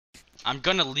I'm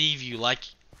gonna leave you like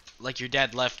your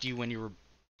dad left you when you were.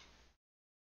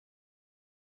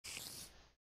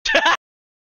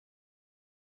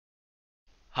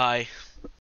 Hi.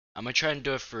 I'm gonna try and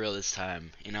do it for real this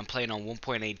time, and I'm playing on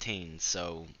 1.18,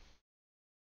 so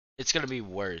it's gonna be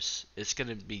worse. It's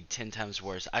gonna be 10 times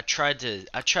worse. I tried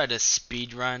to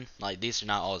speed run. Like, these are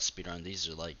not all speed run. These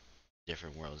are like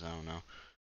different worlds. I don't know.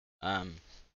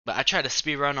 But I tried to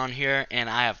speed run on here, and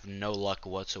I have no luck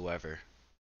whatsoever.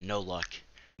 No luck.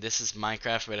 This is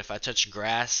Minecraft, but if I touch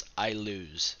grass, I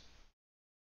lose.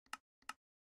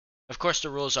 Of course, the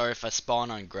rules are if I spawn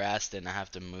on grass, then I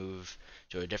have to move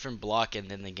to a different block, and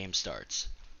then the game starts.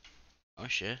 Oh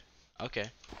shit. Okay.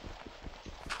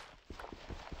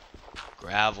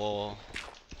 Gravel.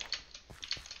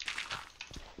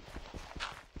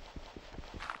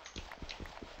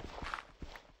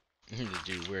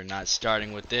 Dude, we're not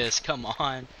starting with this. Come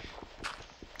on.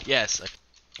 Yes.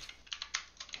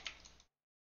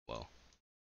 Whoa.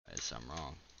 There's something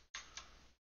wrong.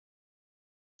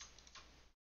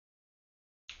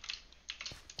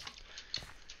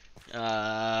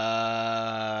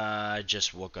 I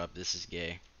just woke up. This is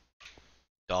gay.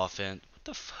 Dolphin. What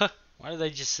the fuck? Why are they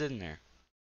just sitting there?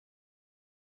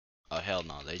 Oh, hell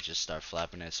no. They just start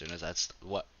flapping as soon as that's...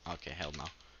 What? Okay, hell no.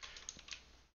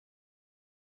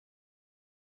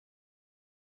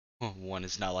 One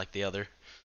is not like the other.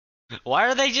 Why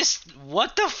are they just...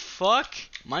 What the fuck?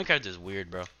 Minecraft is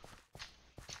weird, bro.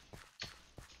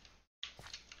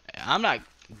 I'm not...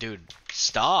 Dude,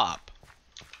 stop.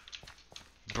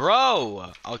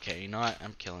 Bro! Okay, you know what?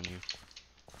 I'm killing you.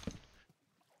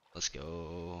 Let's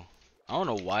go. I don't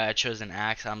know why I chose an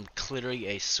axe. I'm clearly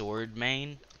a sword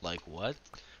main. Like, what?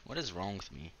 What is wrong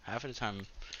with me? Half of the time,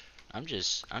 I'm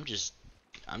just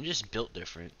built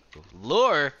different.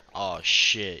 Lure? Oh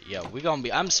shit. Yo,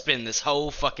 I'm spending this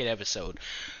whole fucking episode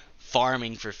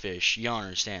farming for fish. You don't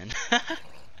understand.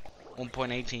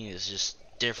 1.18 is just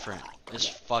different. It's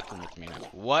fucking with me now.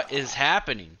 What is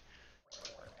happening?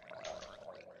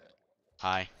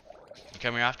 Hi. You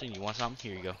come here often? You want something?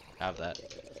 Here you go. Have that.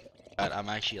 God, I'm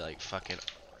actually like fucking.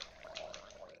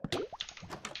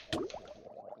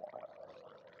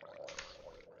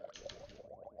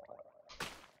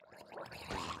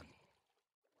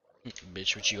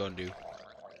 Bitch, what you gonna do?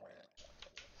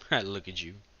 Look at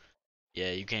you.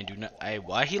 Yeah, you can't do nothing. Hey,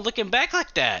 why he looking back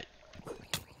like that?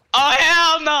 Oh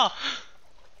hell no!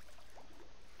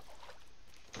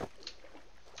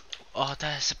 Oh,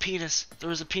 that's a penis. There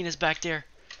was a penis back there.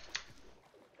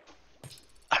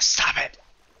 Oh, stop it!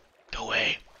 Go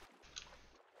away.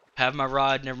 Have my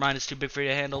rod. Never mind, it's too big for you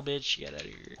to handle, bitch. Get out of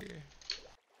here.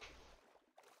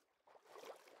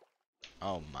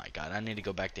 Oh my god, I need to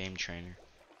go back to aim trainer.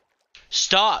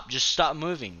 Stop! Just stop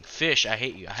moving. Fish, I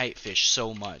hate you. I hate fish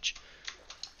so much.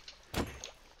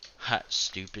 Ha,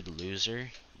 stupid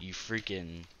loser. You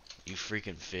freaking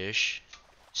fish.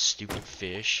 Stupid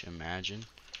fish, imagine.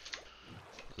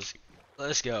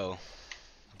 Let's go.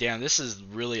 Damn, this is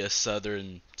really a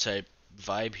southern type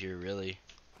vibe here, really.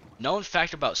 Known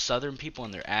fact about southern people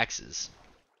and their axes.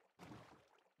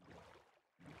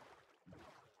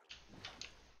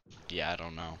 Yeah, I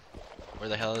don't know. Where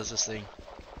the hell is this thing?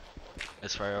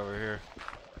 It's right over here.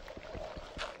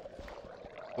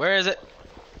 Where is it?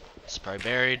 It's probably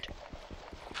buried.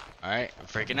 Alright, I'm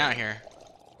freaking out here.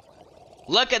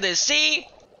 Look at this, see?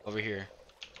 Over here.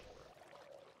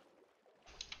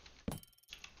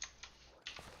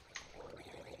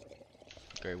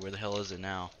 Great, where the hell is it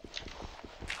now?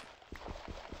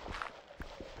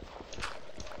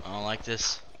 I don't like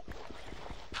this.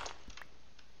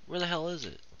 Where the hell is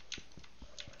it?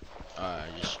 Alright,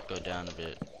 just go down a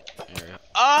bit. There we go.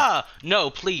 Ah!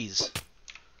 No, please.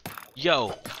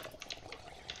 Yo.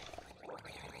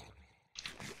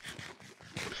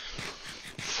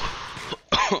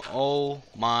 Oh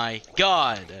my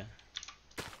god.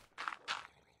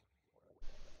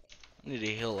 I need to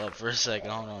heal up for a second.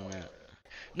 Hold on a minute.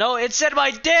 No, it said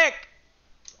my dick!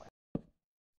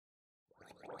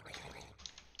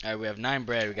 Alright, we have 9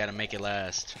 bread. We gotta make it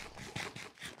last.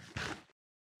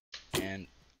 And...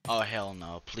 oh, hell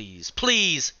no. Please.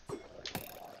 Please!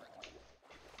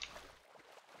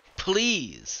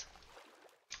 Please!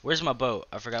 Where's my boat?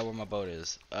 I forgot where my boat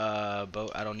is.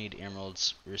 Boat. I don't need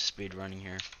emeralds. We're speed running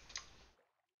here.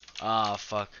 Ah,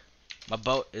 fuck. My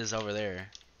boat is over there.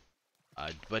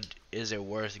 But is it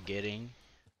worth getting?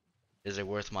 Is it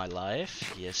worth my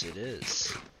life? Yes, it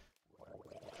is.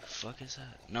 The fuck is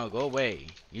that? No, go away.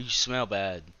 You smell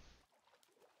bad.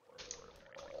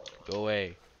 Go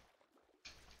away.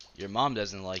 Your mom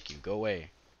doesn't like you. Go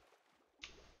away.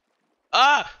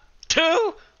 Ah!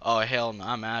 2? Oh, hell no.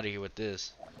 I'm out of here with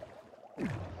this.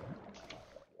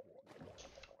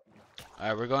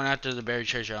 Alright, we're going after the buried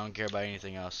treasure. I don't care about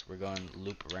anything else. We're going to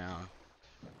loop around.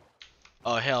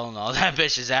 Oh, hell no. That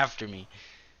bitch is after me.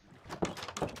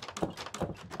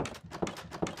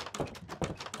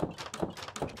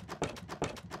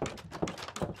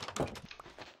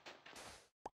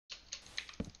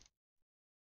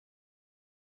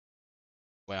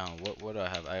 Well, what do I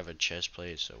have? I have a chest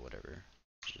plate, so whatever.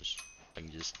 I can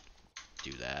just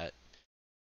do that.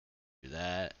 Do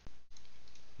that.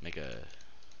 Make a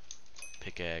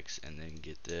pickaxe and then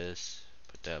get this.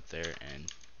 Put that up there,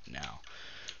 and now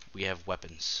we have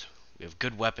weapons. We have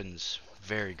good weapons.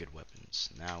 Very good weapons.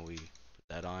 Now we put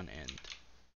that on, and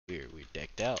we're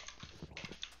decked out.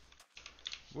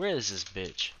 Where is this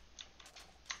bitch?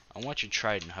 I want your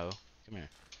trident, hoe. Come here.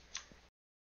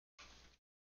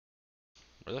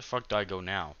 Where the fuck do I go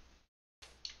now?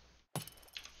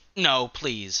 No,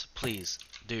 please, please,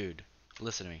 dude,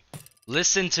 listen to me.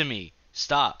 Listen to me.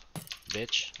 Stop,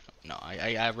 bitch. No,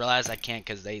 I realize I can't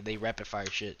because they rapid fire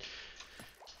shit.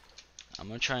 I'm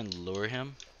gonna try and lure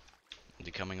him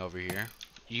into coming over here.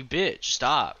 You bitch,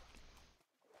 stop.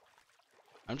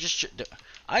 I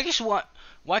just want.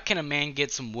 Why can a man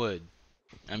get some wood?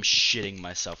 I'm shitting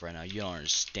myself right now. You don't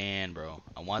understand, bro.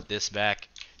 I want this back.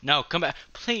 No, come back,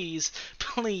 please,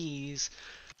 please.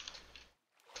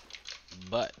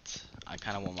 But I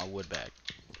kind of want my wood back,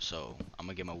 so I'm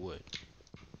gonna get my wood.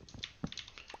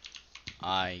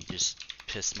 I just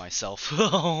pissed myself.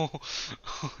 Oh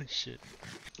shit.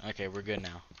 Okay, we're good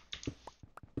now.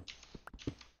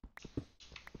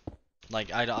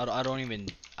 Like I don't even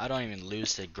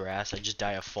lose to grass. I just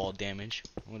die of fall damage.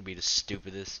 I'm gonna be the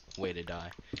stupidest way to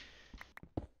die.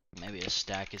 Maybe a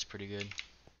stack is pretty good.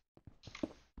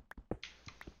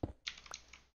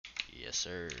 Yes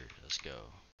sir. Let's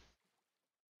go.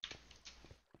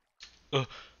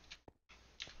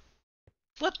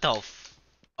 What the f—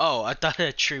 oh, I thought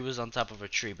that tree was on top of a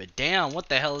tree, but damn, what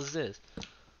the hell is this?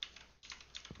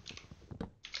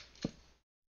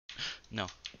 No.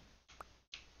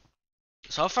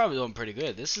 So far we're doing pretty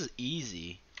good. This is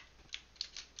easy.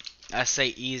 I say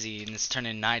easy, and it's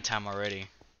turning nighttime already.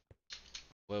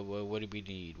 What do we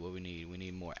need? What we need? We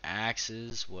need more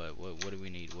axes. What do we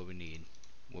need? What we need?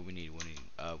 We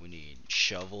need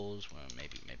shovels. Well,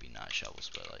 maybe not shovels,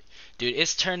 but like, dude,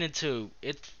 it's turned into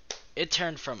it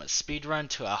turned from a speed run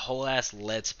to a whole ass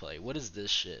let's play. What is this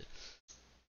shit?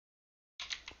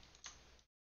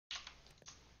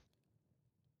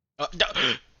 No.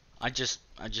 I just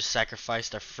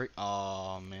sacrificed a free—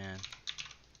 oh man.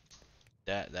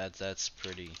 That's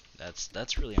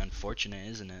really unfortunate,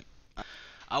 isn't it?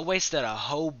 I wasted a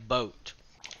whole boat.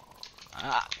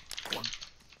 Ah.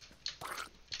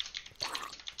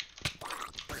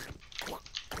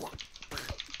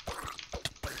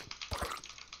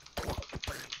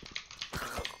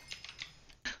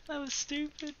 That was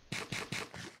stupid.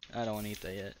 I don't want to eat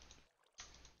that yet.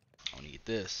 I want to eat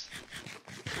this.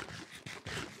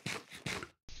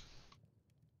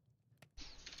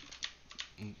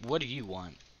 What do you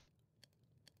want?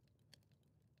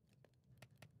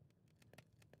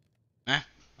 Eh?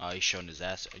 Oh, he's showing his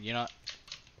ass. You know.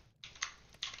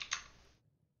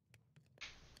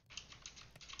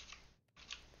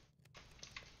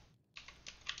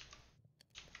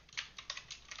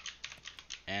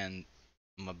 And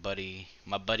my buddy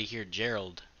here,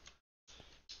 Gerald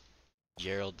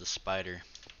the spider.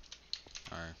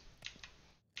 Or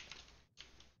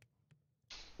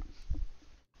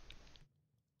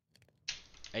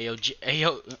Ayo,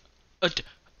 ayo,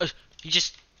 you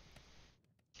just—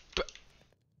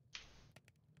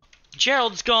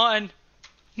 Gerald's gone.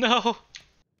 No.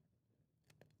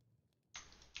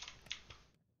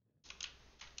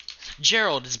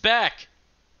 Gerald is back.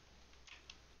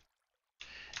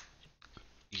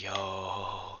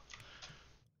 Yo.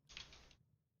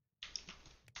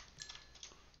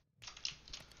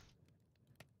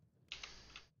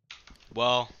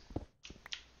 Well,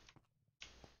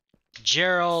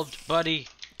 Gerald, buddy,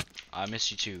 I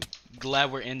miss you too.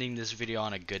 Glad we're ending this video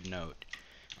on a good note.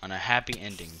 On a happy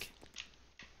ending.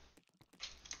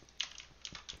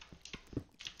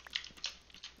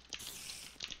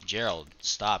 Gerald,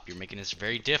 stop. You're making this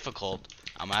very difficult.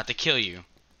 I'm gonna have to kill you.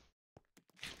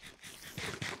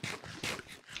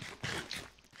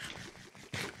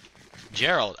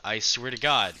 Gerald, I swear to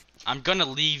God, I'm gonna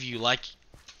leave you like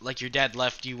your dad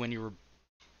left you when you were—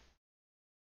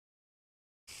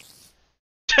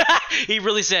 he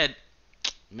really said,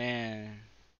 man.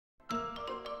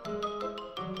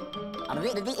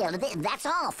 That's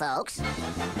all, folks.